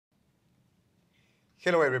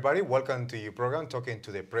Hello, everybody. Welcome to your program, Talking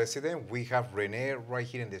to the President. We have Rene right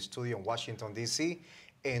here in the studio in Washington, D.C.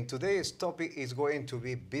 And today's topic is going to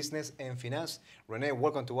be business and finance. Rene,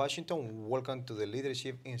 welcome to Washington. Welcome to the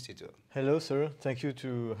Leadership Institute. Hello, sir. Thank you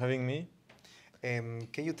to having me. Can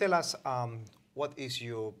you tell us what is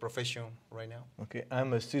your profession right now? Okay,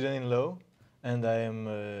 I'm a student in law, and I am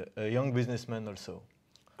a young businessman also.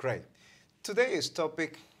 Great. Today's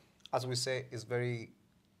topic, as we say, is very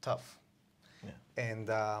tough. Yeah. And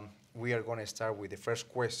we are going to start with the first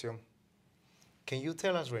question. Can you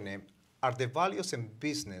tell us, Rene, are the values in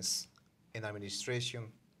business and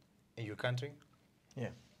administration in your country? Yeah.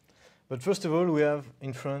 But first of all, we have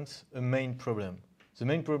in France a main problem. The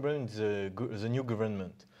main problem is the new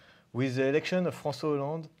government. With the election of François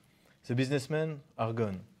Hollande, the businessmen are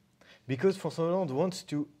gone. Because François Hollande wants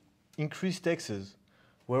to increase taxes,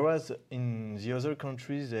 whereas in the other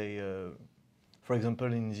countries, for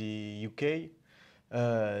example, in the UK,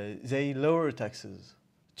 they lower taxes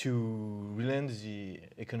to relance the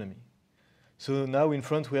economy. So now in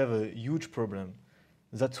France, we have a huge problem.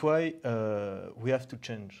 That's why we have to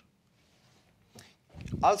change.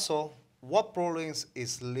 Also, what problems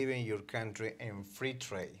is leaving your country in free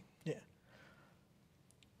trade? Yeah.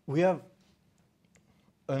 We have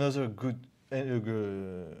another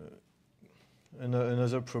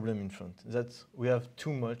another problem in France. That's we have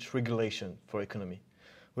too much regulation for economy.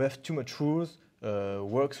 We have too much rules,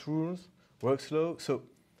 works law. So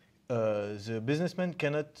the businessman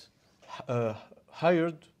cannot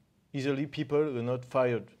hire easily people who are not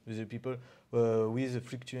fired with the people with the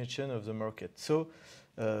fluctuation of the market. So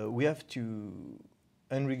we have to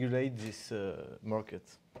unregulate this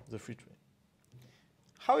market, the free trade.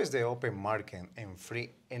 How is the open market and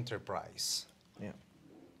free enterprise? Yeah.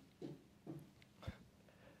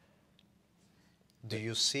 Do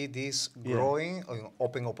you see this growing,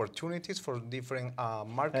 open opportunities for different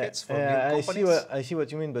markets, for new companies? I see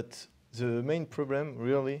what you mean, but the main problem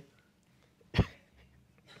really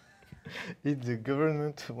is the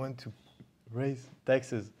government want to raise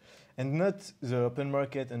taxes and not the open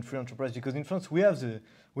market and free enterprise, because in France we have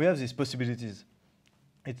these possibilities.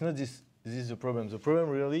 It's not this is the problem. The problem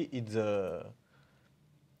really is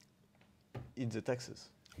the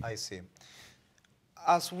taxes. I see.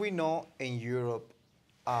 As we know in Europe,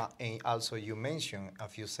 and also you mentioned a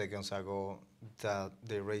few seconds ago that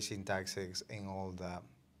they're raising taxes and all that.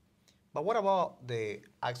 But what about the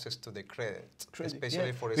access to the credit,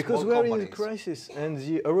 especially for small companies? Because we are in a crisis, and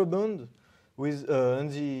the Eurobond and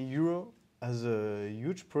the euro has a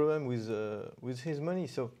huge problem with his money.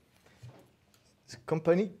 So the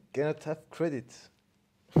company cannot have credit,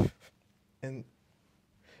 and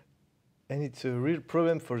it's a real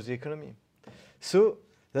problem for the economy. So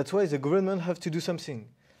that's why the government have to do something,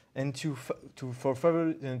 and to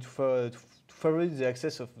favorite the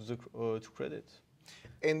access of to credit.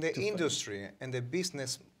 In the industry and the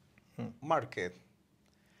business market,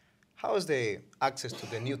 how is the access to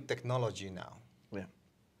the new technology now? Yeah,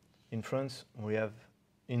 in France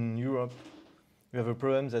in Europe we have a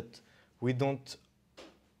problem that we don't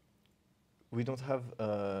have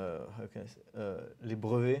how can I say, les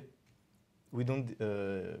brevets. We don't.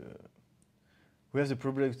 We have the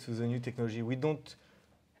problem to the new technology. We don't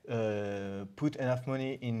put enough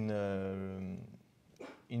money in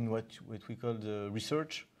what we call the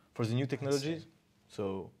research for the new technologies.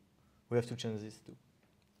 So we have to change this too.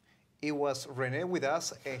 It was Rene with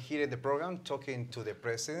us here in the program, talking to the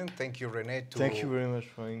president. Thank you, Rene. Thank you very much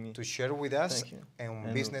for having me. To share with us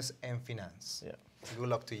and business and finance. Yeah. Good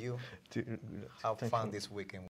luck to you. Good luck. Have fun this weekend.